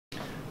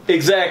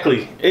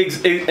Exactly.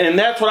 And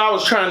that's what I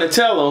was trying to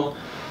tell him.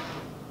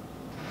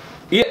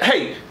 Yeah,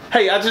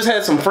 hey, I just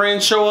had some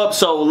friends show up,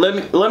 so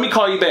let me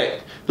call you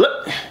back.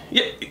 Let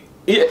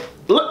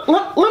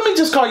me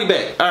just call you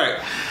back. All right.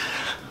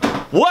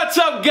 What's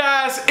up,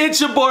 guys? It's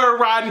your boy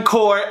Riding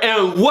Core,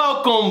 and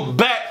welcome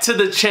back to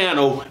the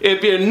channel.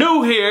 If you're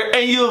new here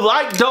and you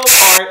like dope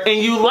art and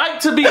you like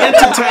to be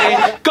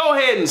entertained, go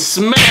ahead and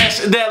smash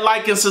that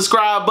like and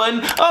subscribe button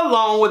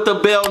along with the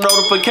bell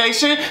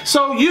notification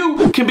so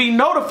you can be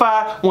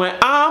notified when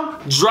I'm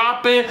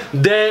dropping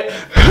that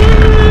heat.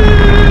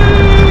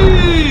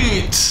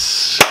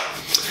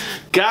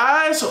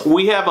 Guys,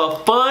 we have a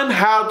fun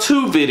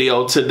how-to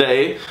video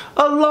today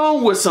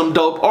along with some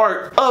dope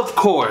art, of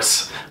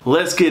course.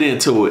 Let's get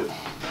into it.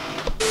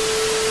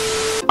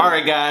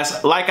 Alright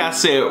guys, like I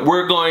said,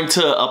 we're going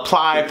to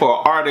apply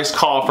for artist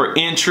call for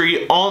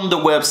entry on the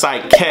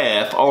website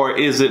CAF, or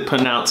is it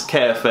pronounced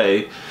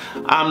cafe?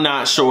 I'm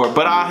not sure,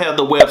 but I have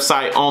the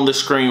website on the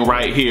screen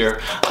right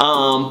here.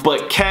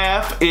 But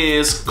CAF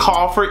is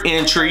call for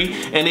entry,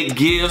 and it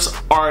gives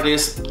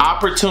artists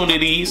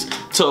opportunities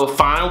to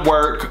find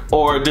work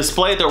or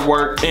display their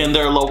work in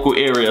their local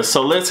area.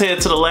 So let's head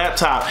to the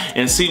laptop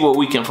and see what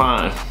we can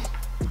find.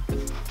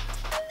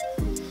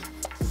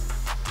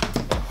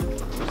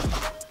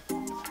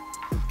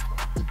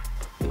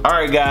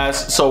 Alright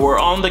guys, so we're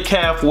on the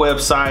CAF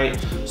website.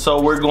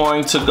 So we're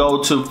going to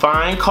go to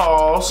find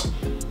calls.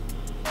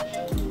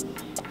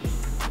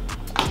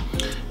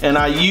 And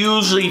I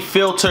usually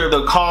filter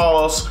the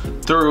calls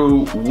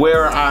through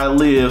where I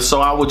live.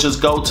 So I would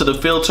just go to the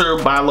filter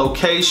by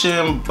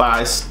location,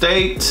 by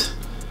state.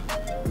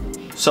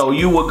 So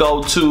you would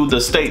go to the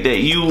state that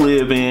you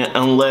live in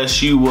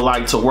unless you would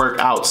like to work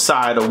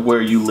outside of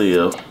where you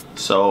live.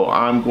 So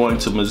I'm going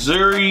to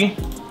Missouri,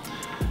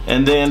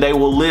 and then they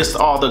will list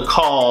all the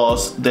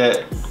calls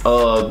that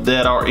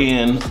are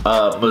in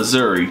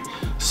Missouri.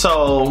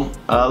 So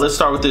let's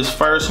start with this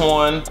first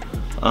one.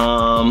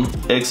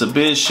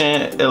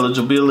 Exhibition,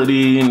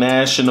 eligibility,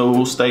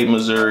 national, state,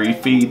 Missouri,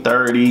 fee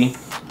 30.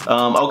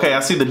 Okay, I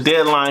see the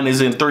deadline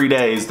is in 3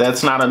 days.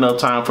 That's not enough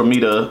time for me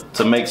to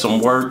make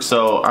some work,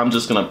 so I'm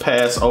just gonna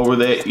pass over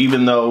that.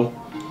 Even though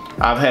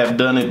I have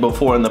done it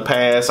before in the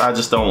past, I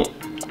just don't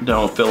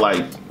feel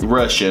like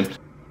rushing.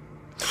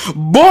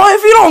 Boy,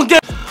 if you don't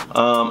get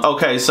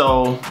okay,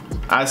 so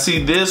I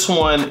see this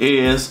one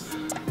is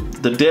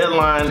the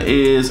deadline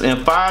is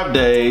in 5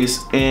 days,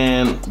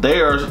 and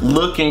they are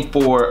looking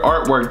for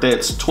artwork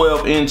that's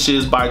 12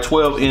 inches by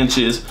 12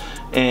 inches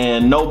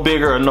and no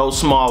bigger or no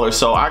smaller.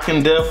 So I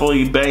can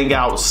definitely bang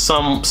out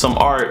some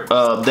art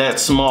that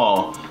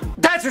small.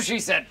 That's what she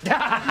said. So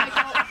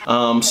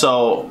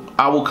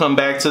I will come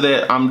back to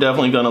that. I'm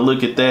definitely gonna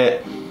look at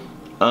that.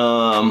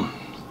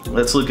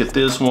 Let's look at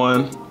this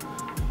one.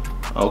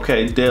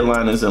 Okay,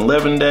 deadline is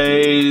 11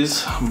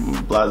 days.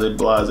 Blase,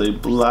 blase,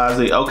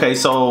 blase. Okay,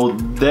 so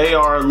they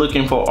are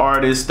looking for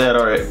artists that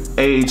are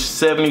age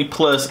 70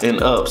 plus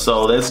and up.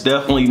 So that's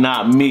definitely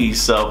not me.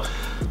 So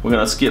we're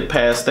gonna skip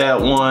past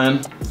that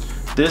one.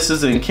 This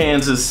is in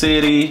Kansas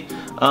City.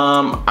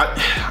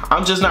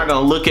 I'm just not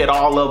gonna look at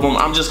all of them.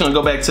 I'm just gonna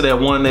go back to that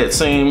one that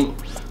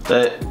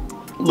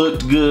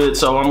looked good.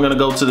 So I'm gonna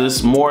go to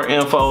this more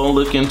info and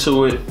look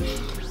into it.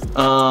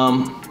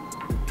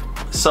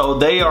 So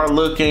they are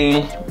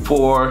looking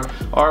for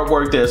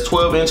artwork that's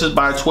 12 inches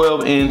by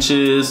 12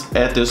 inches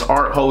at this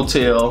art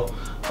hotel.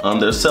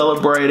 They're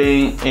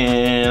celebrating,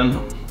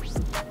 and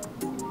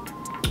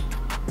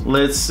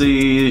let's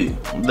see,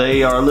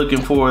 they are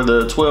looking for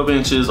the 12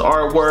 inches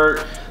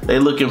artwork. They're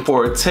looking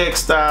for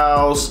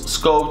textiles,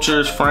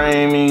 sculptures,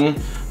 framing,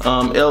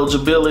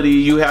 eligibility.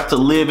 You have to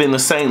live in the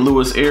St.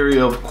 Louis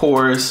area, of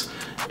course.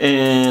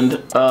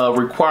 And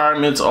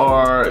requirements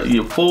are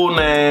your full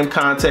name,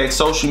 contact,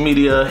 social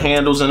media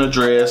handles and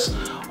address,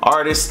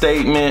 artist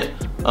statement,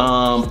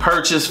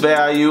 purchase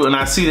value, and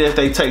I see that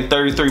they take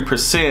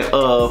 33%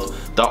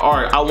 of the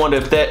art. I wonder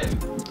if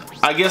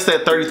I guess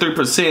that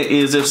 33%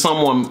 is if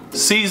someone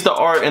sees the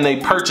art and they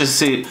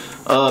purchase it,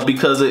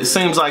 because it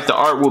seems like the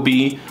art will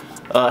be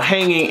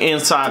hanging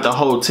inside the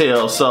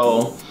hotel.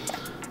 So,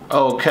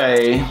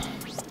 okay,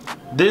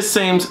 this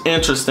seems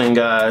interesting,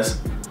 guys.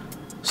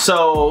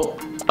 So,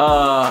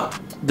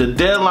 the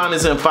deadline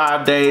is in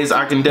 5 days.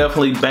 I can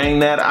definitely bang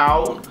that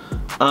out.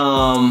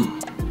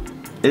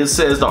 It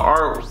says the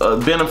art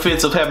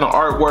benefits of having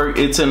artwork.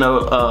 It's in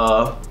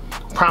a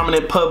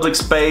prominent public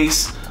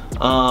space,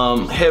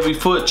 heavy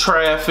foot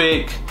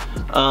traffic.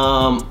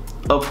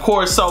 Of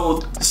course,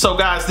 so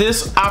guys,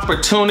 this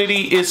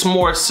opportunity is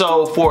more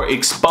so for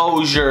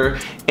exposure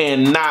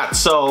and not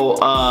so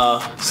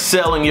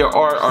selling your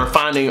art or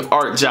finding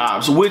art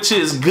jobs, which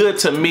is good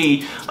to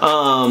me.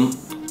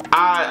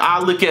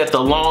 I look at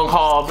the long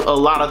haul a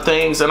lot of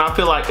things, and I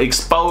feel like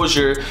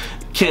exposure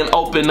can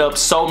open up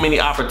so many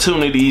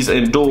opportunities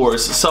and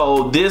doors.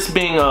 So this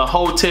being a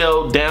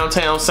hotel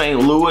downtown St.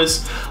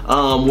 Louis,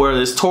 where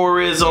there's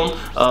tourism,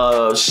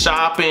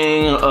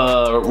 shopping,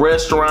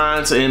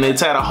 restaurants, and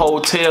it's at a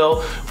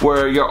hotel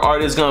where your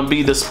art is going to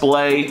be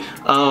displayed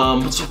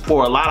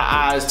for a lot of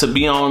eyes to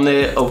be on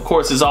it. Of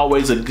course, it's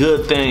always a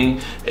good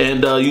thing,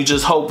 and you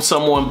just hope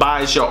someone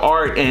buys your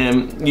art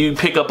and you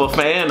pick up a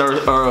fan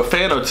or a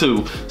fan or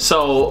two.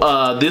 So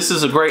this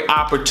is a great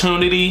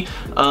opportunity.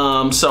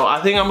 So I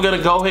think I'm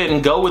gonna go ahead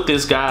and go with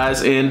this,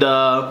 guys, and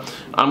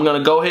I'm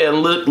gonna go ahead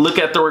and look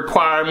at the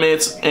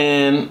requirements,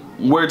 and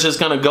we're just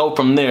gonna go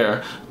from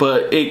there.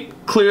 But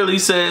it clearly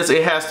says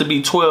it has to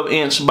be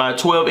 12" by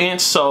 12".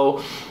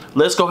 So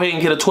let's go ahead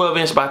and get a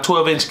 12" by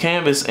 12"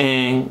 canvas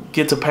and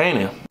get to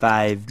painting.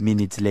 5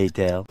 minutes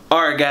later.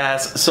 Alright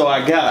guys, so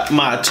I got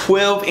my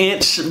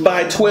 12"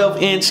 by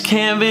 12"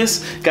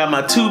 canvas, got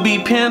my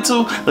 2B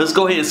pencil. Let's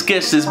go ahead and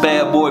sketch this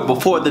bad boy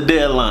before the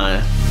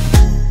deadline.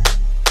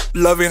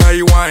 Loving how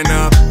you wind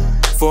up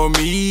for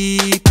me.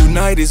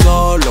 Tonight is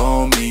all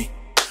on me.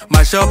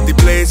 Mash up the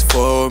place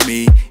for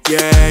me.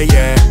 Yeah,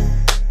 yeah.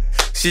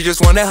 She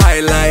just wanna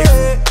highlight.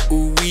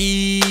 Ooh,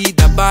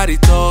 that body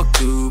talk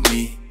to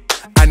me.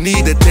 I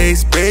need a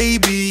taste,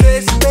 baby.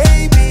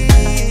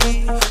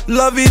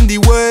 Loving the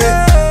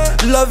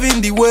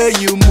way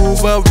you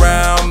move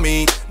around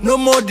me. No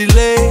more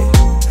delay.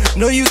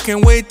 No, you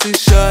can't wait to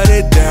shut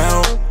it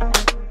down.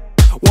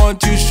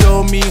 Won't you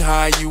show me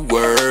how you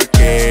work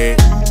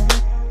it?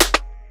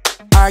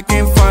 I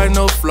can't find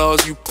no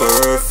flaws, you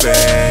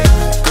perfect.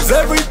 Cause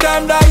every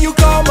time that you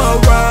come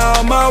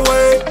around my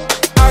way,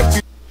 I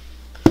keep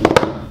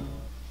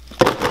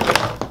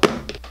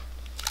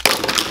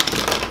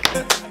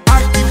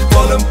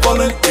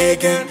falling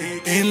again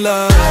in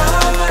love.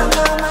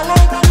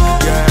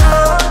 Yeah.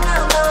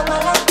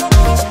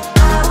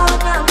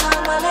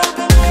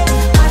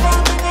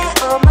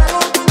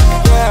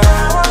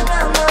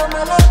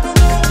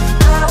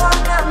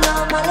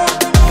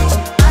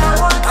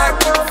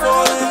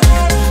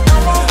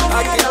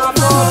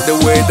 The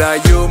way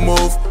that you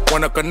move,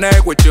 wanna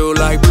connect with you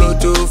like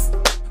Bluetooth.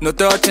 No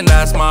touching,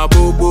 that's my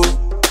boo-boo.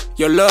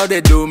 Your love,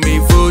 they do me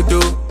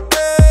voodoo.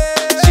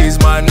 She's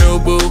my new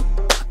boo.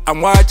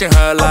 I'm watching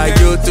her like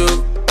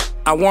YouTube.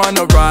 I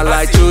wanna ride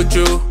like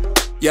choo-choo.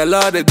 Your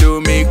love, they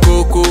do me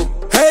cuckoo.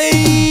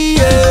 Hey,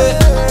 yeah.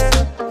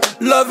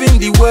 Loving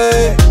the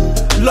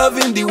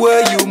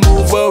way you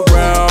move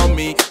around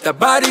me. The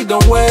body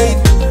don't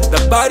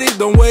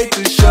wait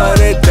to shut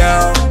it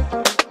down.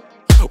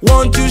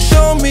 Won't you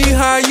show me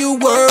how you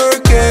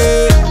work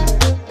it?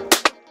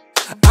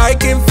 I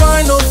can't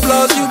find no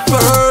flaws, you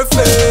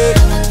perfect.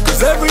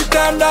 Cause every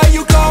time that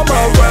you come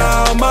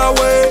around my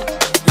way,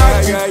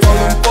 I keep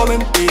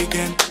falling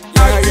again.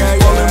 I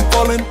keep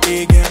falling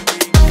again.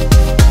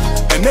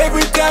 And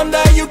every time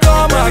that you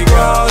come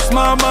across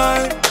my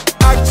mind,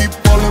 I keep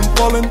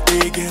falling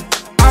again.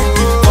 I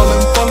keep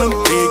falling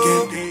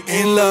again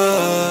in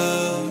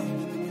love.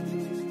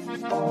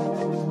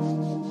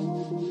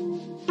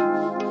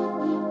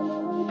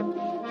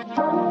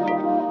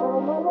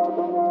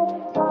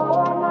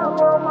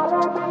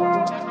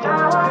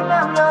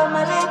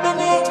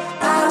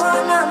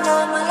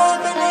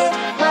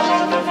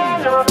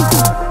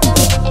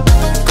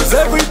 Cause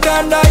every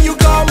time that you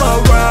come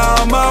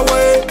around my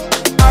way,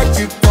 I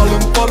keep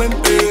falling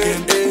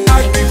again.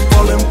 I keep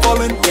falling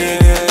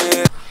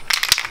again.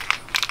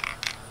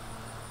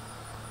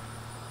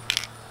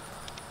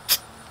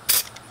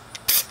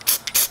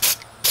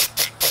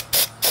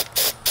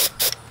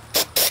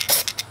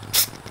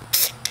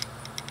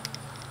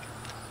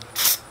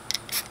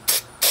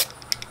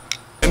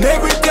 And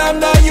every time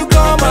that you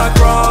come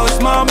across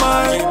my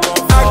mind,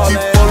 I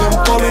keep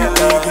falling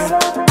again.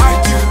 I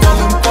keep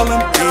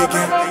falling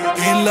again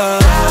in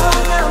love.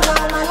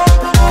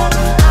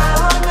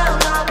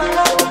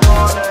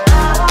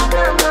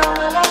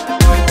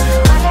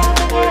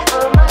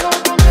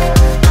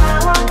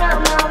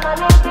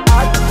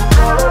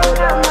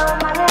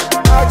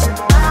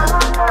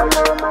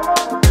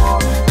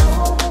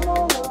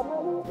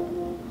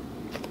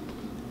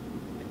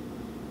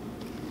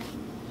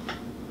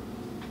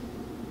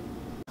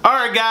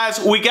 Alright guys,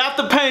 we got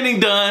the painting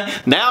done.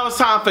 Now it's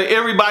time for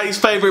everybody's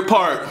favorite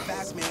part.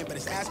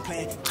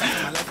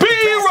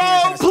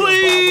 B-roll,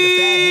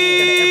 please!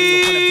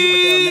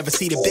 Never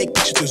see the big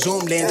picture through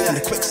zoom lens. From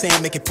the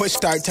quicksand, make it push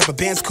start, type of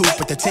band's coupe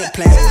with the tent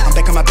plan. I'm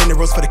back on my bender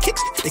rolls for the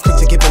kicks. They quick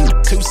to give them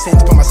 2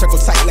 cents. Put my circle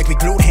tight like we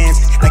glued hands.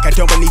 Like I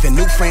don't believe in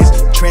new friends.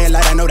 Trail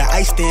light, I know the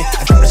ice thin.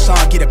 I drop the song,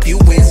 get a few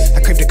wins.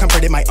 I crave the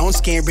comfort in my own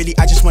skin. Really,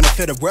 I just wanna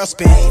feel the world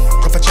spin.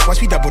 Go for check,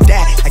 watch me double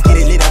that. I get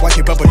it lit, I watch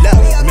it bubble up.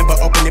 Remember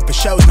opening for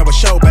shows, no a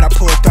show, but I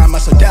pulled through, I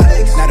muscled up.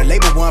 Now the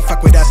label one,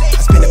 fuck with us.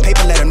 I spin the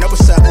paper, let them know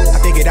what's up. I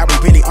figured out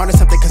we really onto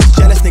something, cause the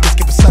jealous niggas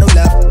give a subtle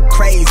love.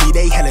 Crazy,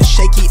 they hella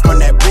shaky on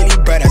that really,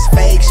 but that's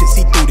fake. Shit,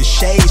 see through the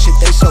shade, shit,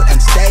 they so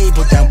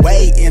unstable. Done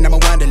waiting, I'm a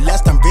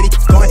wanderlust, I'm really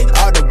going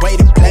all the way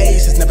to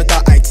places. Never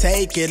thought I'd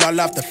take take it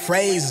all off the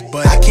phrase,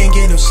 but I can't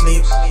get no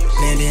sleep,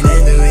 landing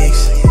in the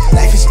weeks.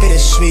 Life is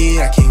bittersweet,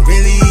 I can't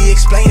really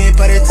explain it,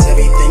 but it's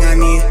everything I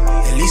need.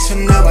 At least for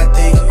now I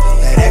think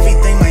that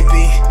everything might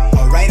be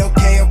alright,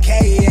 okay,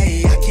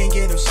 I can't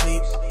get no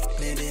sleep,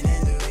 landing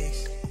in the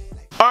weeks.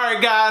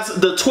 Alright guys,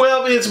 the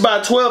 12"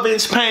 by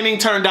 12" painting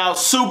turned out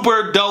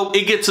super dope.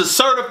 It gets a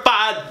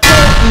certified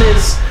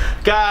dopeness.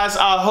 Guys,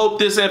 I hope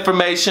this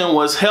information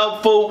was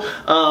helpful.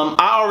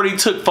 I already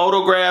took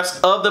photographs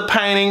of the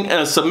painting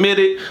and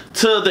submitted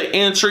to the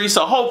entry,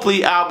 so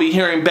hopefully I'll be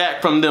hearing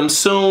back from them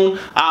soon.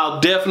 I'll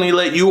definitely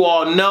let you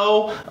all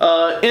know.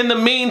 In the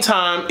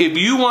meantime, if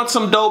you want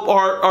some dope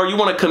art or you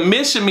want to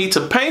commission me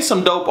to paint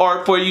some dope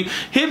art for you,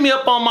 hit me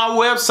up on my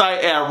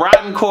website at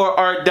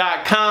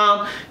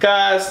rottencoreart.com.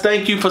 Guys,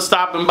 thank you for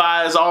stopping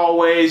by as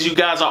always. You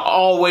guys are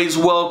always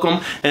welcome,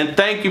 and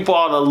thank you for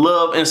all the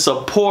love and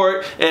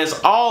support as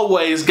always,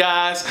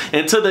 guys.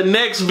 Until the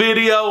next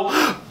video,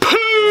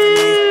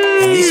 peace.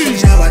 At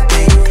least for now I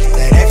think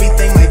that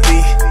everything